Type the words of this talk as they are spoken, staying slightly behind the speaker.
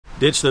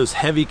Ditch those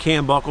heavy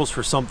cam buckles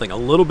for something a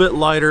little bit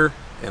lighter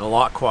and a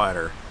lot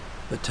quieter.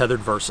 The Tethrd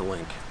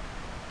Versa-Link.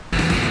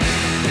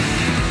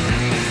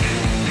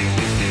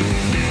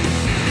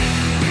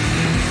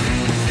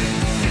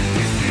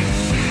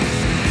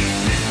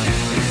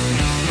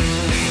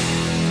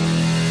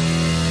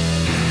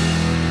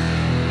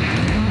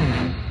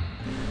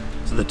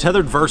 So the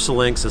Tethrd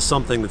Versa-Links is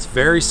something that's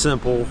very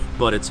simple,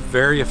 but it's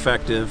very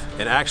effective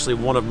and actually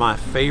one of my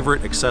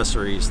favorite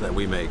accessories that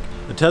we make.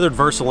 The Tethrd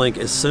Versa-Link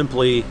is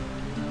simply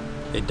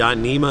a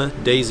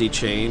Dyneema daisy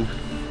chain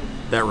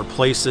that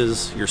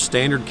replaces your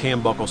standard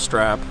cam buckle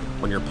strap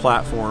on your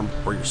platform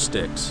or your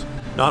sticks.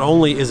 Not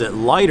only is it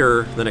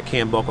lighter than a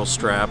cam buckle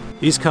strap,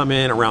 these come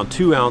in around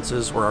 2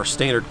 ounces, where our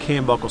standard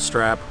cam buckle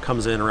strap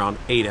comes in around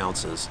 8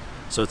 ounces.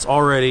 So it's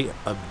already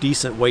a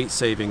decent weight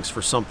savings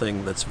for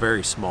something that's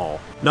very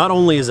small. Not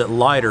only is it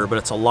lighter, but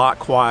it's a lot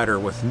quieter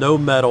with no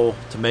metal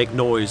to make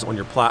noise on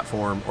your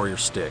platform or your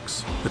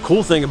sticks. The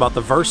cool thing about the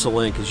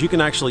Versa-Link is you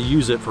can actually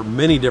use it for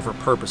many different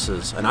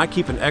purposes, and I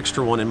keep an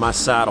extra one in my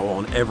saddle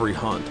on every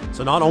hunt.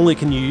 So not only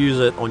can you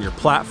use it on your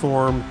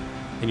platform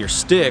and your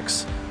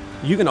sticks,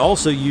 you can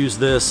also use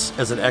this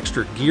as an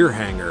extra gear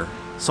hanger.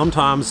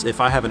 Sometimes if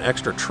I have an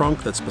extra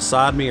trunk that's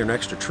beside me or an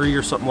extra tree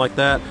or something like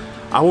that,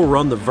 I will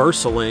run the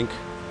Versa-Link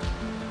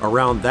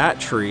around that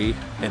tree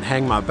and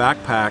hang my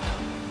backpack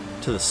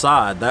to the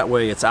side. That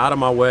way it's out of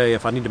my way.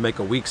 If I need to make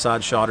a weak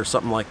side shot or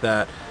something like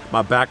that,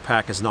 my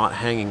backpack is not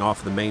hanging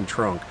off the main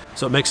trunk.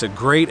 So it makes a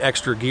great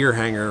extra gear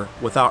hanger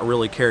without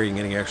really carrying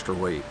any extra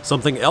weight.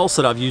 Something else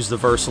that I've used the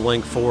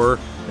Versa-Link for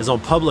is on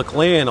public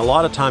land. A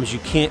lot of times you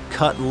can't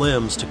cut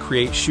limbs to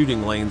create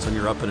shooting lanes when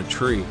you're up in a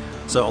tree.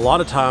 So a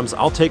lot of times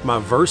I'll take my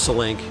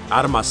Versa-Link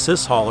out of my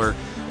sys hauler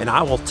and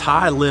I will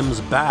tie limbs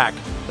back.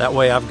 That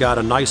way I've got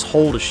a nice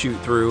hole to shoot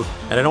through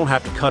and I don't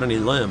have to cut any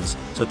limbs.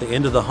 So at the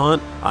end of the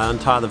hunt, I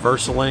untie the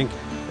Versa-Link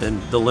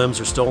and the limbs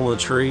are still in the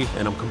tree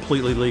and I'm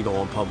completely legal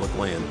on public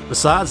land.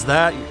 Besides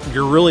that,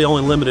 you're really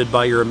only limited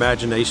by your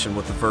imagination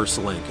with the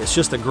Versa-Link. It's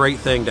just a great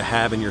thing to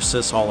have in your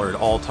sys hauler at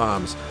all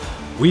times.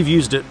 We've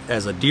used it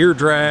as a deer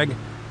drag.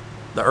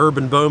 The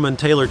urban bowman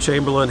Taylor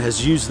Chamberlain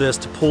has used this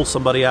to pull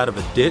somebody out of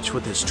a ditch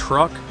with his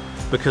truck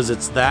because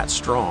it's that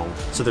strong.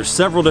 So there's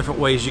several different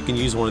ways you can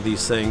use one of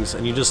these things,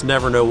 and you just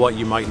never know what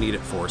you might need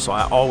it for. So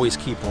I always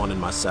keep one in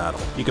my saddle.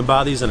 You can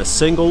buy these in a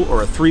single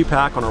or a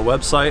 3-pack on our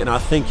website, and I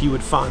think you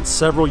would find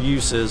several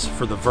uses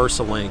for the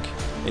Versa-Link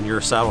in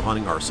your saddle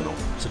hunting arsenal.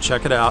 So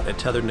check it out at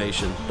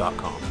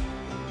tethrdnation.com.